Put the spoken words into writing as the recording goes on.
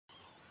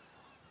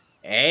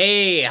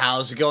Hey,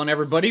 how's it going,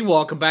 everybody?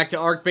 Welcome back to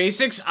Arc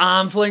Basics.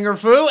 I'm Phlinger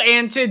Phoo,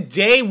 and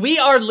today we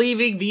are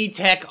leaving the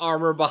tech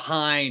armor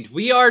behind.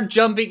 We are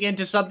jumping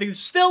into something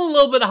still a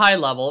little bit high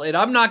level, and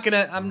I'm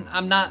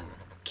not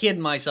kidding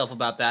myself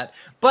about that.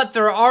 But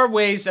there are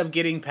ways of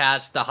getting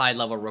past the high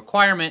level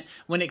requirement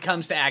when it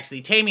comes to actually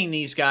taming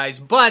these guys.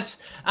 But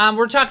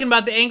we're talking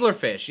about the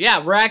anglerfish.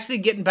 Yeah, we're actually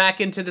getting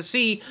back into the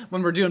sea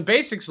when we're doing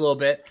basics a little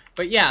bit.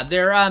 But yeah,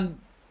 they're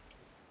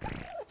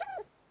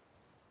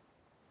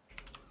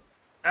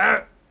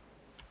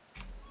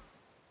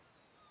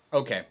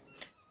okay.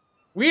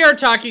 We are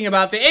talking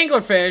about the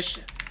anglerfish.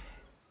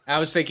 I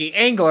was thinking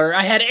angler.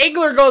 I had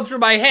angler going through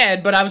my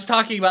head, but I was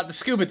talking about the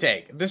scuba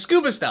tank. The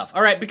scuba stuff.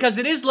 Alright, because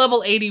it is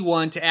level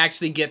 81 to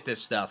actually get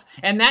this stuff.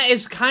 And that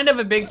is kind of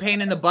a big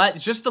pain in the butt.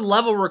 It's just the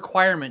level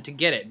requirement to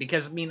get it.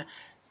 Because, I mean, to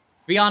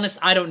be honest,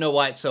 I don't know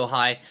why it's so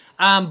high.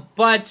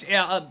 But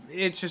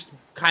it just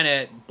kind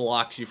of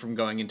blocks you from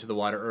going into the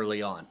water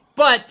early on.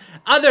 But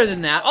other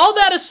than that, all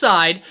that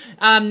aside,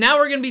 now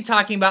we're going to be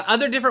talking about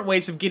other different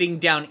ways of getting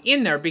down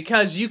in there,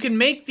 because you can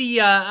make the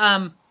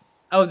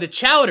the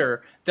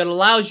chowder that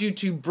allows you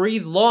to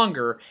breathe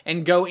longer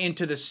and go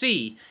into the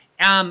sea.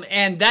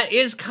 And that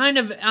is kind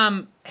of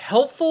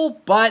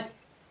helpful, but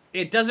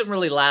it doesn't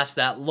really last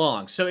that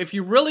long. So if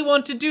you really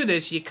want to do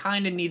this, you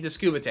kind of need the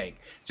scuba tank.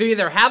 So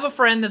either have a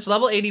friend that's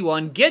level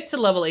 81, get to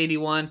level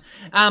 81,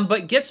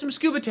 but get some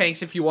scuba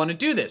tanks if you want to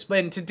do this.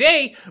 But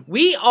today,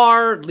 we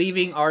are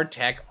leaving our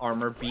tech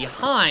armor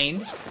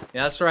behind.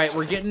 That's right,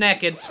 we're getting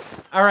naked.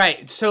 All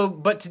right, so,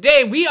 but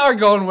today we are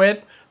going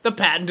with the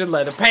patented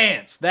leather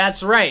pants.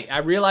 That's right. I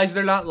realize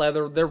they're not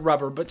leather, they're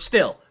rubber, but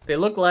still, they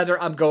look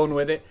leather. I'm going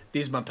with it.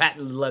 These are my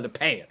patented leather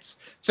pants.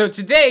 So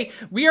today,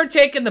 we are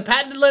taking the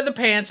patented leather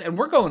pants and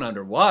we're going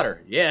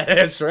underwater. Yeah,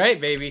 that's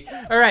right, baby.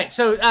 All right,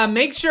 so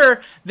make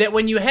sure that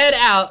when you head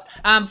out,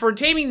 for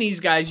taming these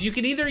guys, you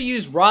can either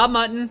use raw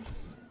mutton,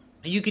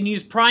 you can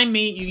use prime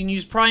meat, you can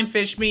use prime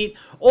fish meat,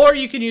 or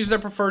you can use their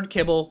preferred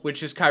kibble,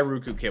 which is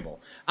Kairuku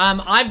kibble.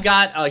 I've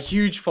got a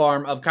huge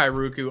farm of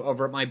Kairuku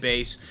over at my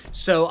base,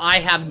 so I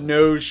have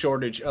no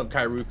shortage of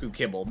Kairuku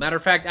kibble. Matter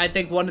of fact, I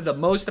think one of the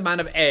most amount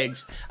of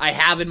eggs I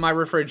have in my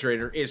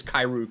refrigerator is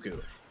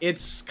Kairuku.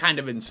 It's kind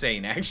of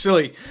insane,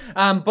 actually.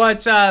 Yeah,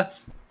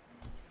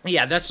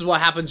 this is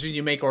what happens when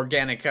you make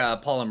organic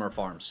polymer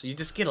farms. You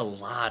just get a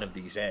lot of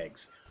these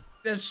eggs.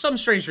 There's some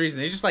strange reason.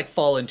 They just, like,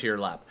 fall into your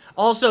lap.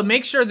 Also,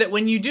 make sure that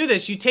when you do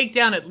this, you take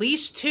down at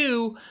least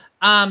 2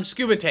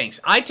 scuba tanks.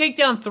 I take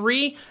down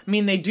 3. I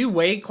mean, they do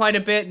weigh quite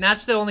a bit, and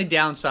that's the only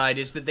downside,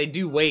 is that they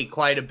do weigh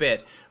quite a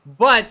bit.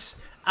 But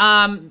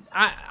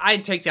I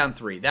take down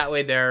 3. That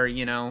way there,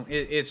 you know,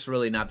 it's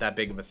really not that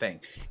big of a thing.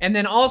 And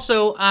then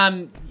also,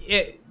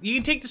 you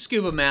can take the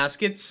scuba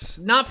mask. It's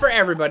not for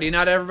everybody.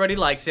 Not everybody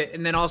likes it.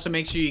 And then also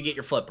make sure you get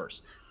your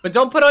flippers. But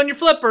don't put on your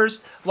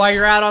flippers while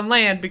you're out on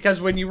land,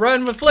 because when you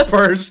run with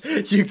flippers,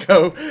 you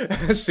go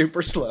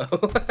super slow.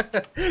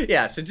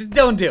 Yeah, so just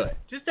don't do it.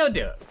 Just don't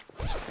do it.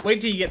 Wait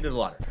till you get into the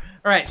water.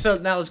 All right, so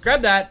now let's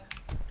grab that.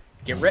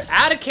 Get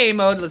out of K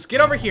mode. Let's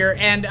get over here.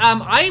 And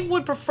I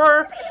would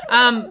prefer,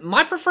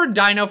 my preferred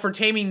dino for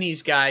taming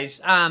these guys,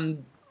 the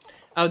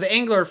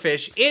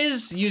anglerfish,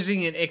 is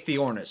using an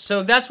Ichthyornis.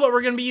 So that's what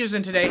we're going to be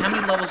using today. How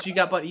many levels you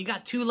got, buddy? You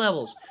got 2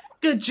 levels.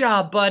 Good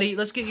job, buddy.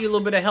 Let's get you a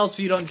little bit of health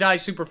so you don't die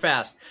super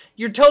fast.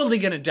 You're totally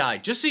going to die,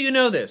 just so you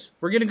know this.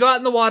 We're going to go out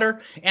in the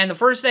water, and the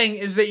first thing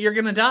is that you're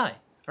going to die,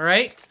 all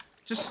right?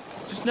 Just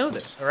know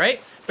this, all right?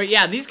 But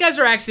yeah, these guys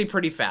are actually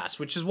pretty fast,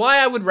 which is why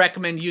I would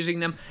recommend using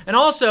them. And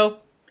also,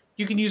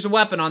 you can use a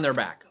weapon on their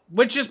back,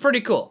 which is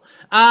pretty cool.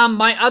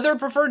 My other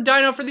preferred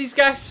dino for these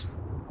guys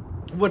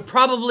would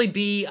probably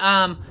be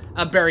a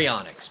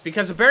Baryonyx,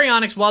 because a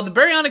Baryonyx, while the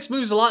Baryonyx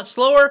moves a lot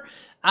slower,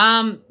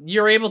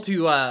 you're able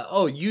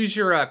to, use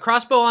your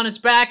crossbow on its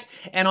back,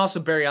 and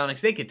also Baryonyx,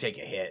 they could take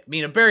a hit. I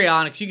mean, a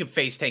Baryonyx, you can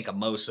face tank a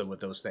Mosa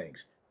with those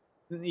things.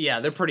 Yeah,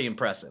 they're pretty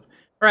impressive.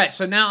 All right,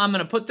 so now I'm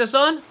going to put this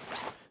on.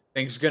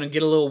 Things are going to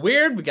get a little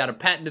weird. We got a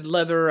patented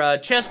leather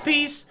chest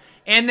piece,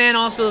 and then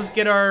also let's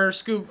get our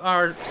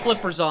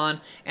flippers on,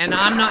 and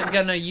I'm not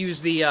going to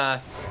use the,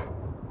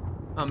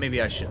 oh,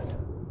 maybe I should.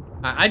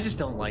 I just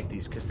don't like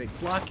these because they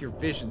block your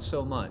vision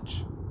so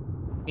much.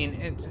 I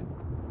mean,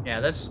 yeah,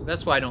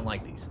 that's why I don't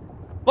like these.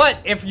 But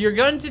if you're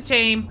going to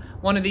tame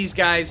one of these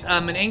guys,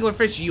 an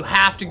anglerfish, you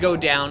have to go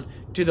down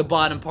to the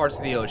bottom parts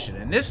of the ocean.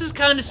 And this is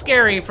kind of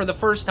scary for the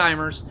first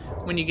timers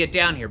when you get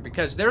down here,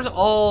 because there's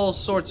all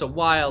sorts of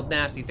wild,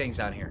 nasty things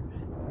down here.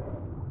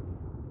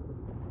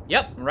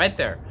 Yep, right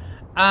there.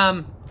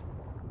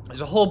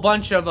 There's a whole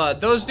bunch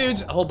of those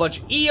dudes, a whole bunch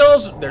of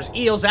eels. There's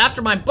eels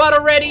after my butt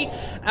already.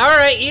 All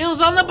right,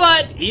 eels on the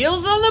butt.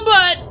 Eels on the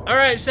butt. All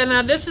right, so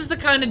now this is the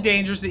kind of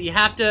dangers that you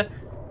have to...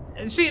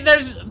 See,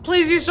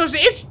 please use sources.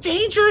 It's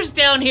dangerous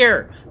down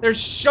here. There's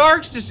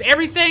sharks, just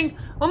everything.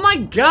 Oh my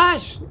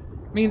gosh.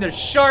 I mean, there's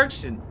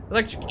sharks and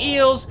electric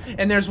eels,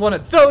 and there's one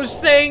of those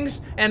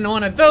things, and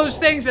one of those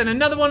things, and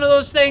another one of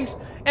those things.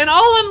 And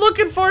all I'm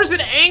looking for is an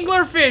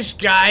anglerfish,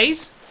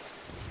 guys.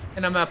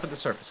 And I'm up at the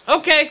surface.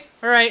 Okay.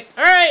 All right.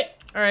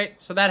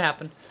 So that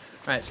happened.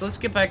 Alright, so let's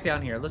get back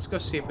down here. Let's go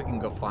see if we can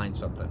go find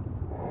something.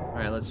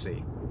 Alright, let's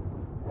see.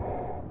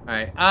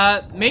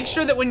 Alright, make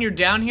sure that when you're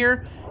down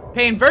here,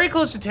 paying very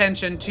close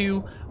attention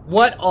to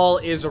what all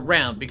is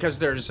around. Because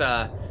there's,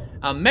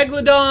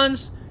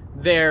 Megalodons,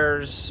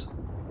 there's,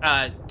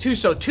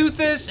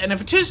 Tusoteuthis, and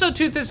if a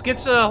Tusoteuthis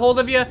gets a hold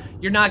of you,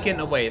 you're not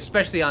getting away,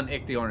 especially on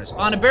Ichthyornis.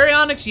 On a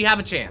Baryonyx, you have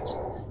a chance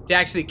to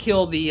actually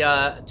kill the,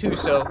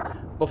 Tuso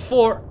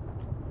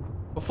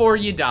before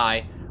you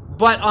die.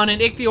 But on an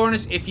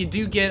Ichthyornis, if you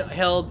do get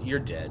held, you're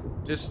dead.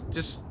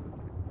 Just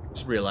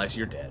realize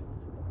you're dead.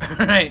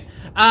 Alright.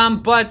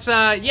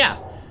 Yeah.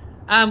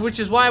 Which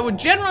is why I would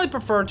generally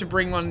prefer to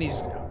bring one of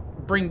these,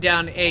 bring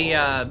down a,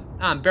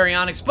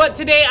 Baryonyx. But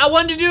today, I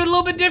wanted to do it a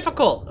little bit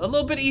difficult. A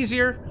little bit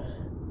easier.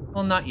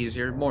 Well, not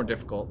easier, more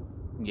difficult.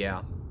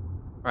 Yeah.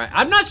 Alright,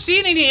 I'm not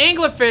seeing any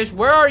anglerfish.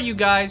 Where are you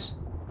guys?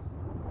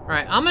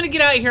 Alright, I'm gonna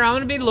get out of here. I'm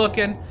gonna be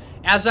looking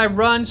as I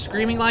run,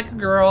 screaming like a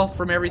girl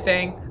from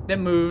everything that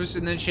moves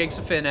and then shakes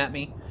a fin at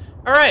me.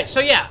 Alright, so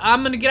yeah,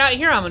 I'm gonna get out of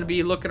here. I'm gonna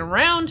be looking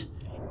around.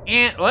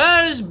 And,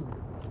 well, there's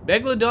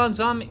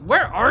Megalodons on me.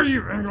 Where are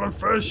you,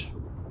 anglerfish?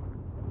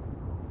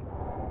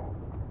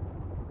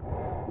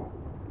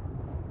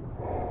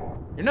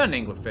 You're not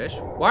an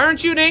anglerfish. Why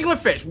aren't you an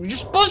anglerfish? You're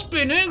supposed to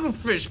be an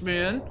anglerfish,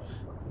 man.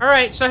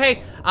 Alright, so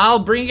hey, I'll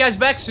bring you guys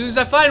back as soon as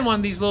I find one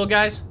of these little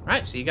guys.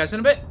 Alright, see you guys in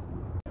a bit.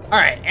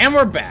 Alright, and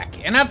we're back.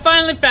 And I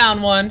finally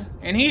found one.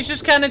 And he's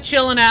just kind of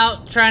chilling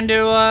out, trying to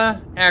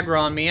aggro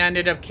on me. I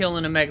ended up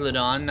killing a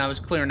Megalodon, and I was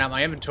clearing out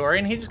my inventory,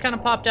 and he just kind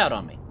of popped out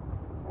on me.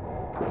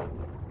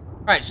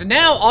 Alright, so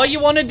now all you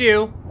want to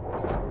do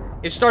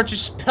is start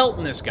just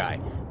pelting this guy.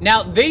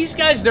 Now, these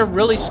guys, they're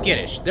really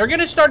skittish. They're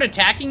going to start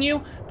attacking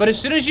you, but as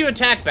soon as you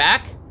attack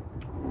back,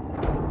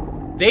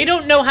 they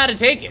don't know how to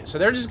take it, so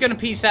they're just going to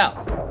peace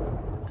out.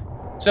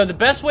 So the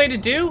best way to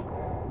do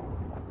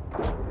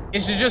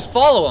is to just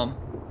follow them.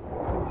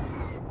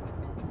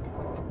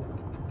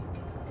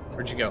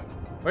 Where'd you go?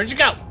 Where'd you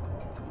go?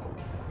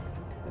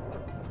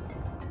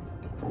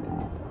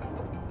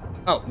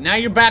 Oh, now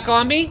you're back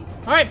on me?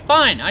 Alright,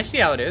 fine. I see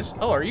how it is.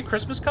 Oh, are you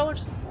Christmas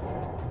colors?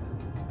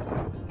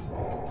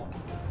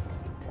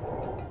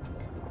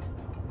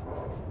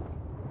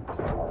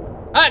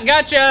 Ah,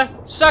 gotcha!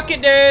 Suck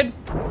it, dude!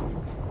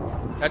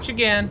 Gotcha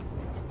again.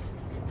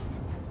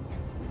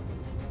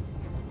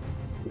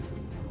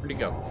 Where'd he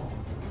go?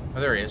 Oh,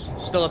 there he is.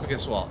 Still up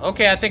against the wall.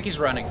 Okay, I think he's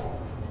running.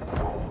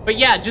 But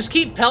yeah, just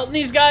keep pelting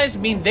these guys. I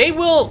mean, they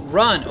will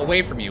run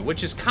away from you,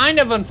 which is kind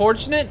of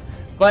unfortunate,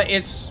 but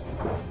it's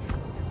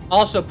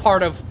also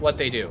part of what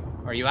they do.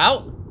 Are you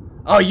out?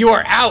 Oh, you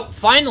are out!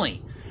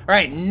 Finally!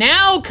 Alright,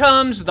 now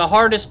comes the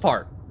hardest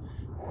part.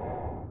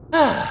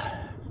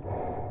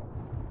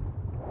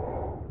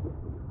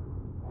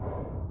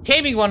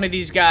 Taming one of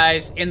these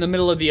guys in the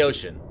middle of the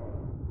ocean.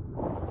 I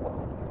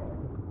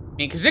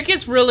mean, because it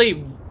gets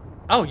really...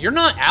 Oh, you're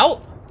not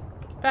out?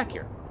 Get back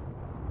here.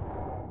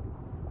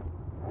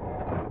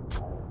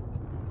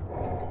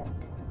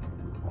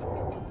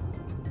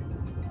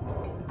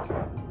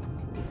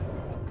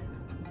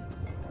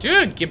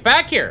 Dude, get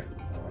back here.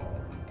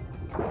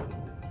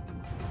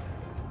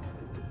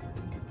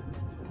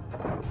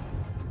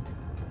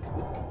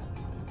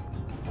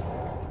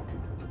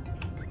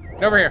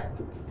 Get over here.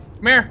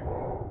 Come here.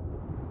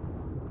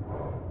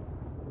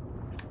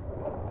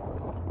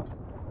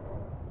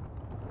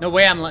 No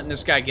way I'm letting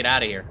this guy get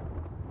out of here.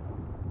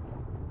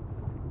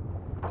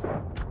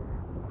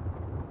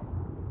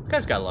 This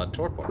guy's got a lot of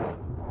torpor.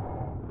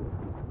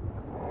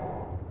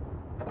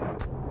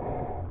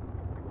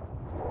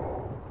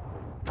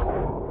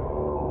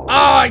 Oh,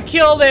 I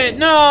killed it!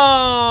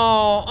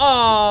 No!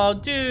 Oh,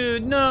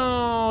 dude,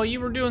 no!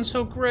 You were doing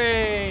so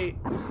great.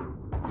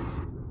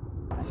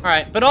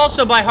 Alright, but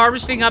also by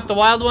harvesting up the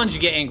wild ones, you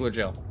get angler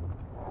gel.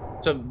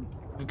 So...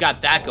 we've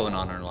got that going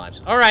on in our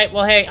lives. Alright,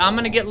 well, hey, I'm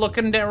gonna get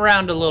looking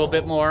around a little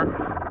bit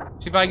more.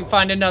 See if I can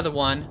find another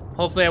one.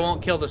 Hopefully I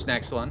won't kill this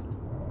next one.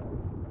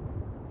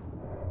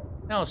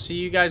 And I'll see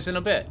you guys in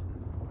a bit.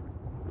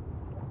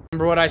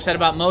 Remember what I said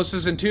about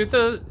Moses and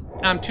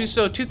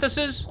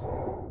Tusoteuthis?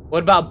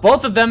 What about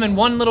both of them in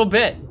one little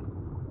bit?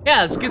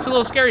 Yeah, this gets a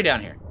little scary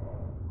down here.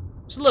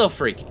 It's a little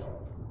freaky.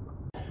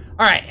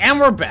 Alright, and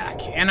we're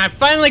back. And I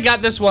finally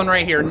got this one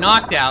right here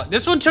knocked out.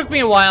 This one took me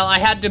a while. I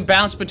had to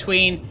bounce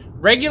between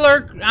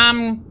regular,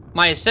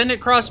 my Ascendant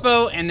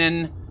crossbow, and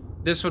then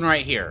this one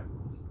right here.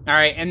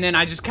 Alright, and then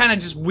I just kind of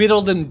just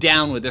whittled him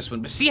down with this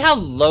one. But see how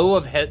low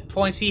of hit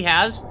points he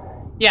has?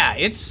 Yeah,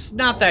 it's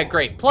not that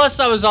great. Plus,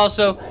 I was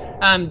also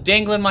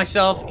dangling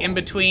myself in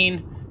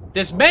between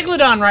this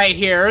Megalodon right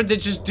here that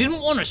just didn't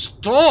want to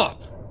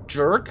stop,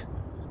 jerk.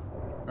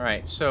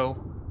 Alright,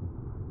 so...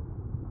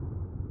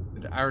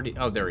 did I already...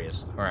 oh, there he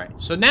is.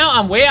 Alright, so now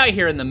I'm way out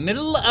here in the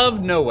middle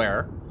of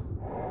nowhere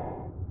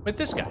with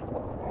this guy.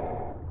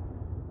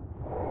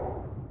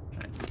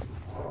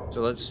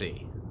 So let's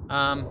see.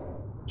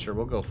 Sure,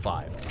 we'll go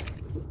 5.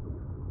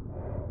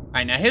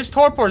 Alright, now his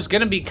torpor is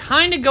going to be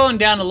kind of going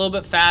down a little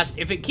bit fast.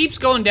 If it keeps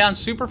going down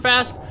super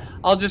fast,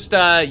 I'll just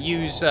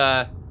use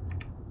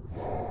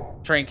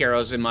trank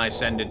arrows in my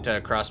ascendant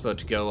crossbow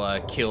to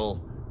go kill,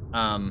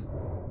 some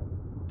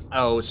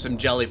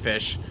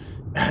jellyfish.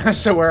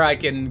 So where I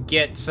can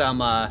get some,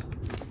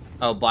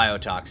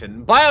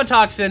 biotoxin.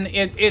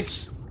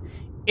 Biotoxin,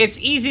 it's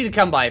easy to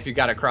come by if you've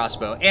got a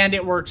crossbow, and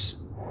it works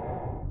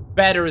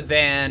better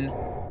than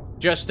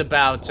just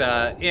about,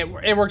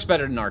 it works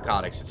better than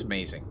narcotics. It's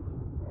amazing.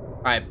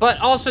 Alright, but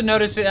also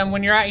notice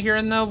when you're out here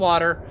in the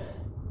water,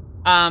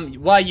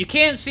 while you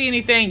can't see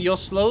anything, you'll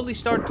slowly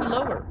start to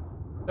lower.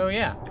 So,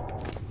 yeah.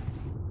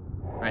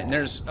 Alright, and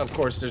of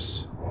course,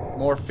 there's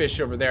more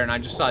fish over there, and I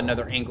just saw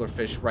another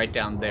anglerfish right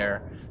down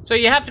there. So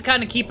you have to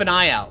kind of keep an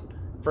eye out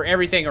for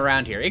everything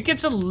around here. It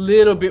gets a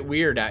little bit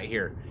weird out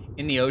here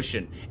in the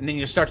ocean, and then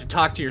you start to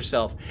talk to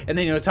yourself, and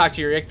then you'll talk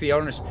to your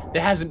ichthyosaurus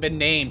that hasn't been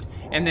named,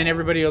 and then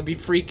everybody will be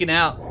freaking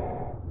out.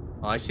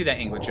 Oh, I see that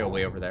angler Joe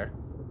way over there.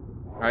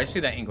 Alright, I see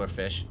that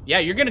anglerfish. Yeah,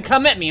 you're gonna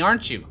come at me,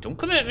 aren't you? Don't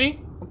come at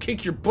me. I'll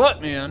kick your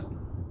butt, man.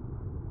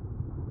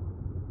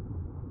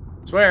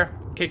 Swear,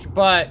 kick your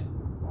butt.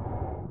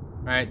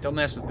 Alright, don't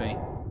mess with me.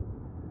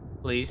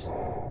 Please.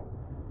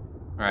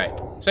 Alright,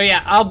 so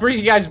yeah, I'll bring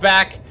you guys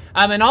back.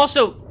 And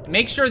also,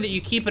 make sure that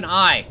you keep an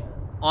eye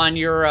on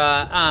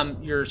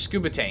your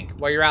scuba tank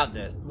while you're out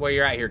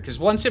here. Because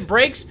once it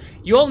breaks,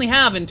 you only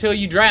have until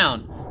you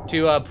drown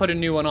to put a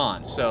new one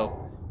on.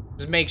 So,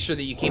 just make sure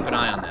that you keep an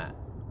eye on that.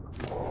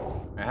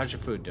 Alright, how's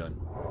your food doing?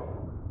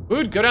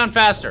 Food, go down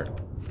faster.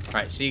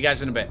 Alright, see you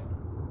guys in a bit.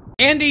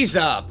 Andy's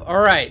up.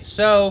 Alright,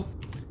 so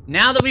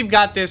now that we've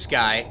got this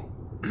guy,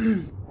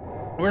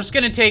 we're just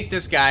gonna take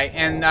this guy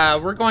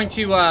and we're going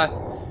to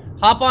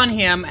hop on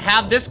him,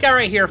 have this guy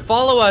right here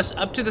follow us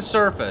up to the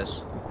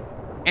surface.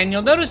 And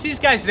you'll notice these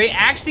guys, they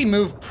actually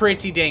move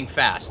pretty dang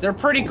fast. They're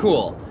pretty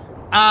cool.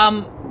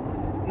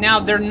 Now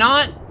they're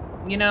not,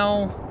 you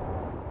know,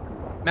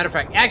 matter of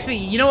fact, actually,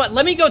 you know what?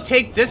 Let me go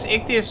take this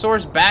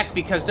ichthyosaurus back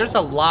because there's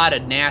a lot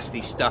of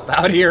nasty stuff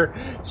out here.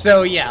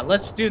 So yeah,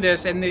 let's do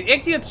this. And the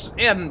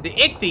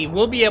ichthy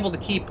will be able to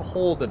keep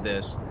hold of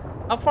this.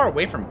 How far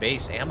away from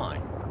base am I?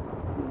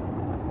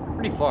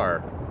 Pretty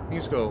far.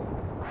 Let's go.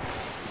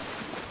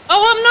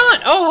 Oh, I'm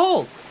not. Oh,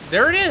 hold.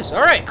 There it is. All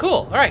right,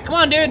 cool. All right, come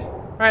on, dude.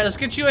 All right, let's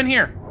get you in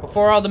here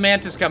before all the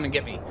mantis come and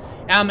get me.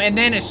 And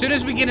then as soon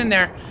as we get in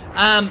there,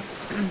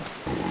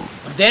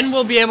 then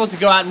we'll be able to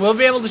go out and we'll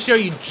be able to show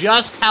you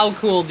just how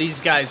cool these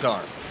guys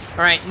are. All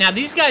right, now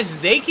these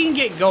guys, they can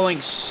get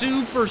going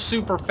super,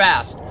 super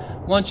fast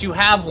once you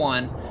have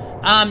one.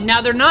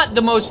 Now, they're not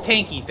the most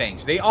tanky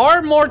things. They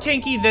are more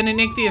tanky than an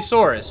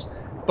ichthyosaurus,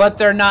 but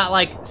they're not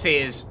like,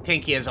 say, as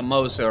tanky as a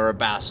mosa or a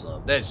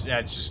basilope. That's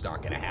just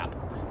not gonna happen.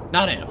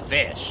 Not in a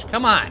fish.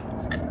 Come on.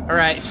 All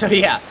right, so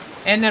yeah.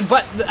 And then,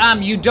 but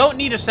you don't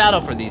need a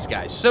saddle for these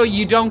guys. So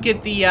you don't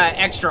get the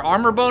extra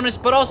armor bonus,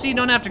 but also you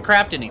don't have to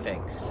craft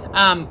anything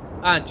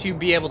to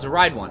be able to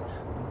ride one.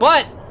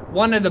 But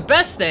one of the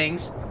best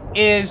things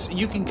is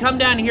you can come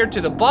down here to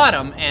the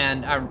bottom,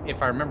 and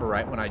if I remember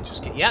right, when I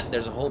just get, yeah,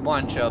 there's a whole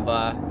bunch of,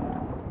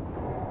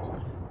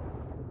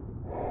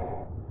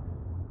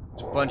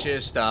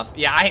 stuff.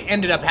 Yeah, I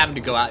ended up having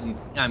to go out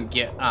and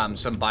get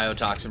some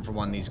biotoxin for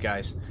one of these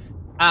guys.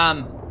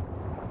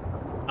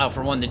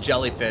 For one of the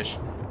jellyfish.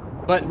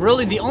 But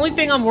really, the only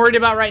thing I'm worried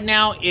about right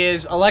now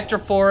is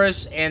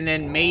Electrophorus, and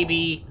then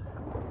maybe,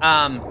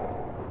 a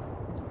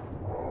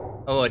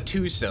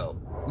Tuso.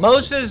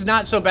 Mosa's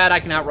not so bad. I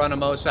can outrun a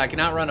Mosa. I can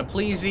outrun a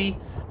Pleasy.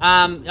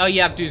 All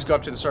you have to do is go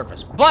up to the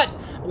surface. But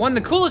one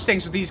of the coolest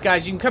things with these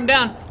guys, you can come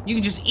down, you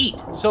can just eat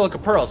silica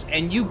pearls,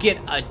 and you get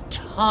a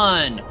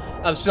ton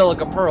of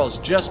silica pearls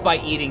just by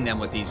eating them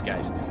with these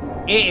guys.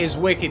 It is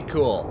wicked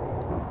cool.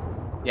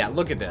 Yeah,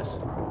 look at this.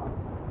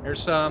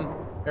 There's some.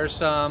 There's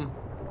some.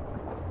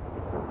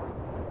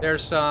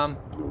 There's some.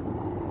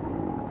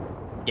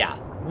 Yeah,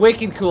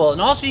 wicked cool.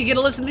 And also, you get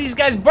to listen to these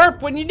guys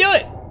burp when you do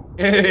it.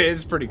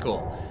 It's pretty cool.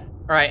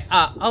 All right.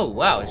 Oh,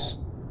 wow.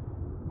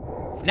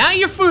 Now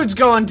your food's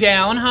going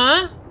down,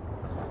 huh?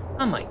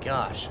 Oh, my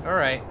gosh. All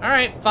right. All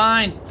right.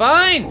 Fine.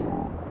 Fine.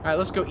 All right,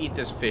 let's go eat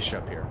this fish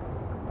up here.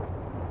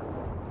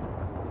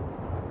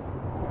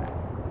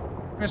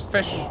 There's the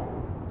fish.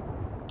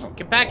 Oh,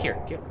 get back here.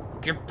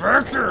 Get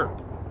back here.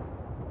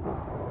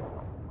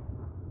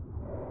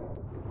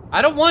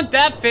 I don't want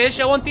that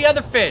fish. I want the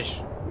other fish.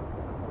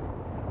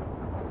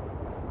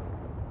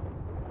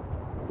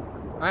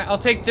 Alright, I'll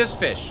take this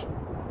fish.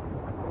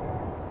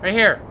 Right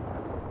here.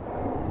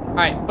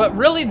 Alright, but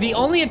really the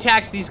only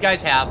attacks these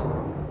guys have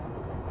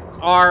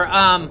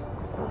are,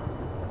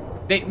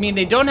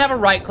 they don't have a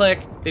right click.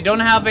 They don't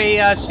have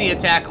a C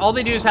attack. All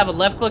they do is have a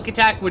left click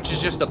attack, which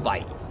is just a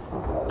bite.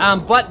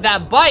 But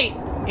that bite,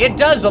 it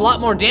does a lot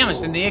more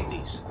damage than the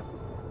ichthy's,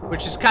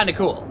 which is kind of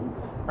cool.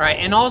 Alright,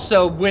 and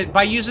also,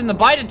 by using the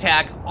bite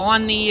attack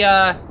on the,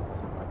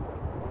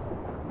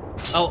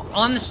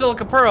 on the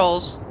silica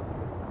pearls,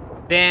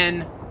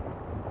 then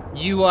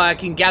you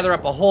can gather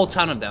up a whole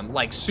ton of them,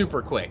 like, super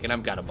quick. And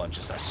I've got a bunch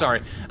of stuff. Sorry.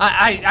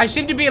 I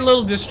seem to be a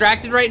little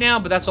distracted right now,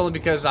 but that's only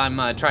because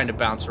I'm trying to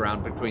bounce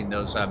around between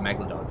those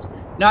megalodons.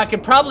 Now, I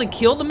could probably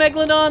kill the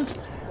megalodons,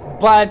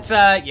 But,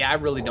 yeah, I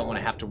really don't want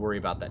to have to worry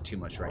about that too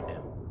much right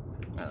now.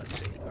 All right, let's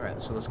see. All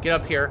right, so let's get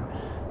up here.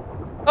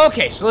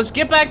 Okay, so let's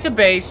get back to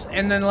base,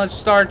 and then let's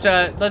start,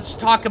 let's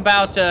talk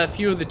about a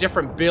few of the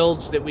different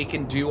builds that we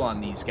can do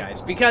on these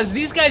guys. Because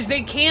these guys,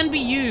 they can be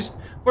used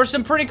for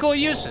some pretty cool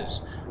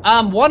uses.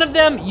 One of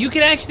them, you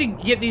can actually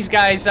get these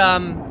guys,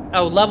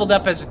 leveled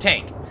up as a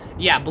tank.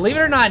 Yeah, believe it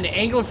or not, an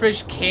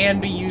anglerfish can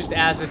be used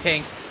as a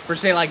tank for,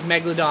 say, like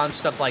Megalodon,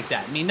 stuff like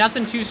that. I mean,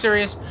 nothing too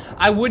serious.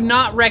 I would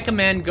not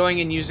recommend going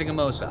and using a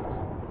Mosa.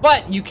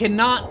 But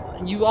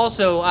you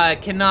also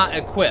cannot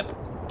equip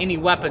any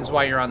weapons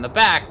while you're on the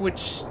back,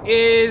 which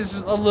is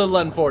a little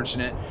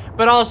unfortunate.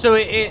 But also,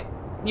 it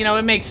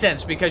makes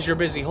sense because you're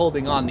busy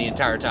holding on the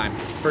entire time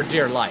for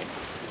dear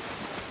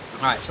life.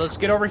 All right, so let's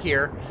get over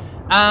here.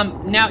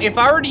 Now, if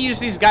I were to use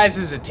these guys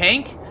as a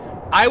tank,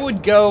 I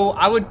would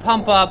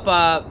pump up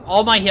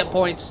all my hit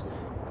points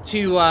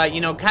to,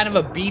 kind of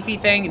a beefy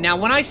thing. Now,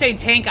 when I say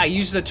tank, I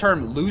use the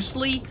term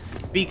loosely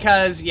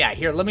because, yeah,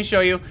 here, let me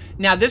show you.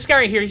 Now, this guy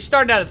right here, he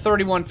started out at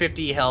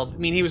 3150 health. I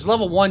mean, he was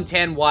level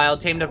 110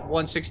 wild, tamed up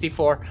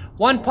 164.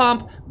 One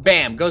pump,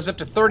 bam, goes up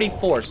to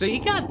 34. So he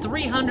got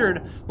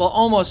 300, well,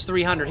 almost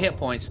 300 hit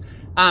points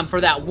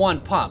for that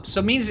one pump. So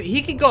it means that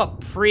he could go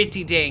up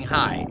pretty dang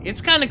high. It's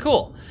kind of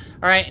cool.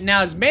 All right,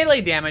 now his melee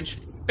damage,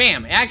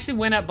 bam, it actually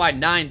went up by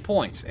 9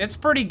 points. It's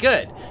pretty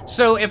good.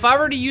 So if I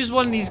were to use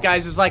one of these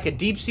guys as like a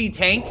deep sea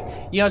tank,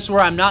 so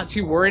where I'm not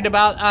too worried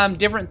about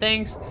different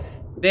things,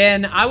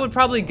 then I would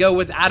probably go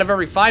with, out of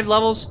every 5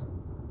 levels,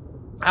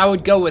 I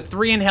would go with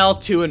 3 in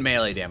health, 2 in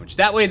melee damage.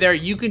 That way there,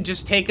 you can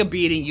just take a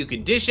beating, you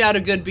can dish out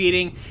a good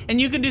beating, and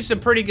you can do some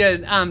pretty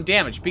good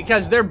damage,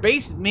 because their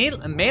base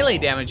melee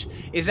damage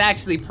is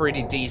actually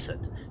pretty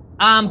decent.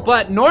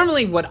 But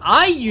normally what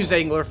I use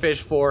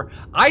Anglerfish for,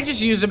 I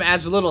just use them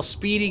as a little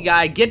speedy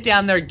guy. Get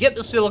down there, get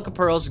the silica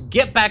pearls,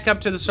 get back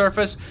up to the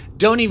surface.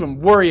 Don't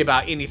even worry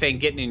about anything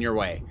getting in your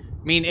way.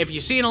 I mean, if you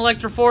see an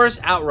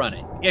Electroforce, outrun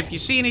it. If you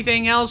see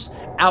anything else,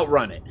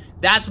 outrun it.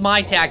 That's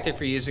my tactic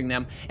for using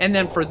them. And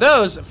then for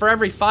those, for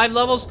every 5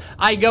 levels,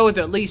 I go with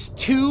at least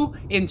 2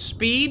 in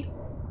speed,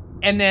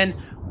 and then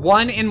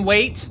 1 in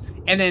weight,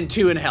 and then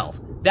 2 in health.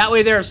 That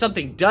way there, if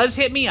something does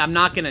hit me, I'm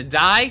not going to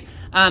die.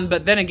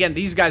 But then again,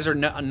 these guys are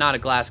not a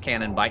glass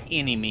cannon by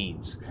any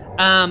means.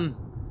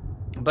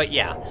 But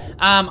yeah,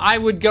 I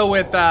would go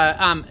with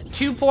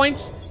 2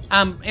 points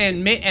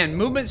and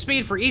movement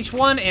speed for each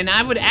one, and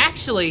I would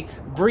actually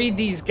breed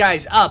these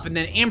guys up and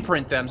then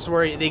imprint them so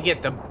where they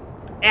get the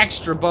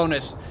extra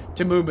bonus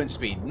to movement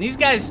speed. And these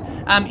guys,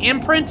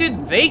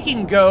 imprinted, they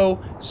can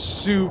go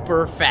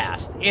super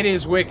fast. It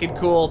is wicked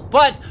cool.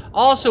 But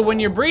also, when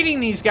you're breeding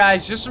these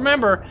guys, just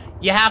remember,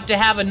 you have to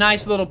have a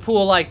nice little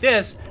pool like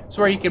this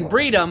so where you can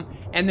breed them,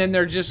 and then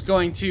they're just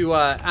going to,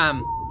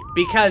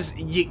 because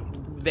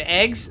the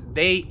eggs,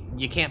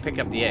 you can't pick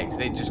up the eggs.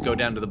 They just go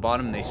down to the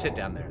bottom and they sit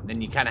down there.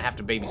 Then you kind of have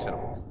to babysit them.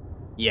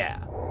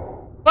 Yeah.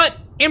 But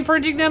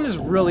imprinting them is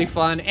really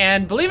fun,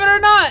 and believe it or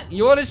not,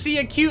 you want to see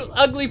a cute,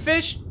 ugly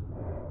fish?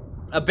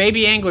 A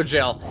baby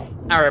anglergel,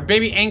 or a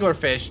baby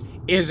anglerfish,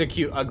 is a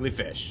cute, ugly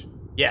fish.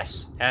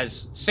 Yes,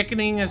 as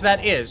sickening as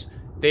that is,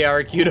 they are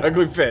a cute,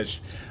 ugly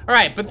fish. All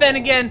right, but then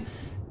again,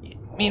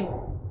 I mean,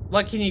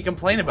 what can you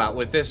complain about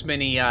with this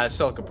many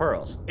silica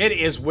pearls? It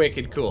is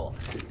wicked cool.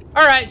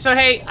 All right, so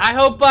hey, I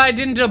hope I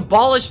didn't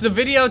abolish the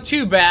video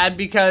too bad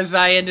because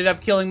I ended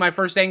up killing my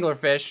first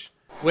anglerfish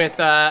with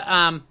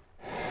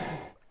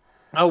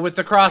with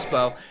the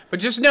crossbow. But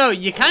just know,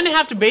 you kind of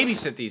have to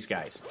babysit these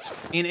guys.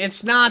 I mean,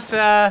 it's not,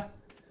 I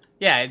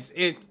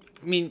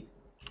mean,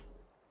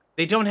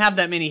 they don't have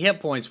that many hit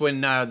points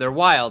when they're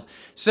wild.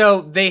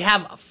 So they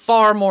have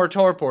far more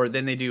torpor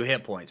than they do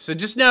hit points. So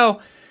just know,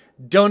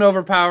 don't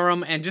overpower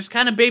them and just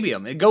kind of baby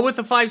them. And go with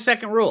the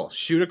 5-second rule.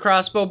 Shoot a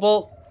crossbow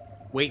bolt,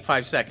 wait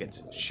 5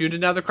 seconds. Shoot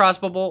another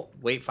crossbow bolt,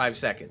 wait 5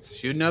 seconds.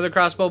 Shoot another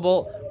crossbow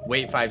bolt,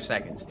 wait 5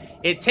 seconds.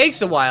 It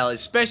takes a while,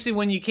 especially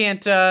when you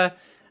can't,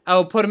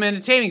 put them in a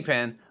taming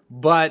pen,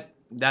 but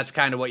that's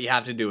kind of what you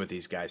have to do with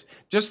these guys.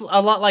 Just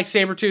a lot like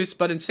Sabertooths,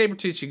 but in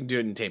Sabertooths you can do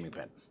it in taming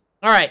pen.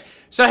 Alright,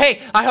 so hey,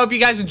 I hope you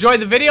guys enjoyed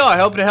the video. I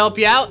hope to help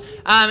you out.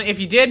 If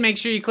you did, make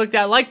sure you click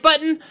that like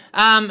button.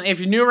 If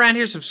you're new around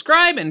here,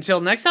 subscribe.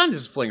 Until next time, this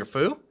is Phlinger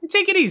Phoo. And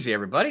take it easy,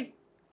 everybody.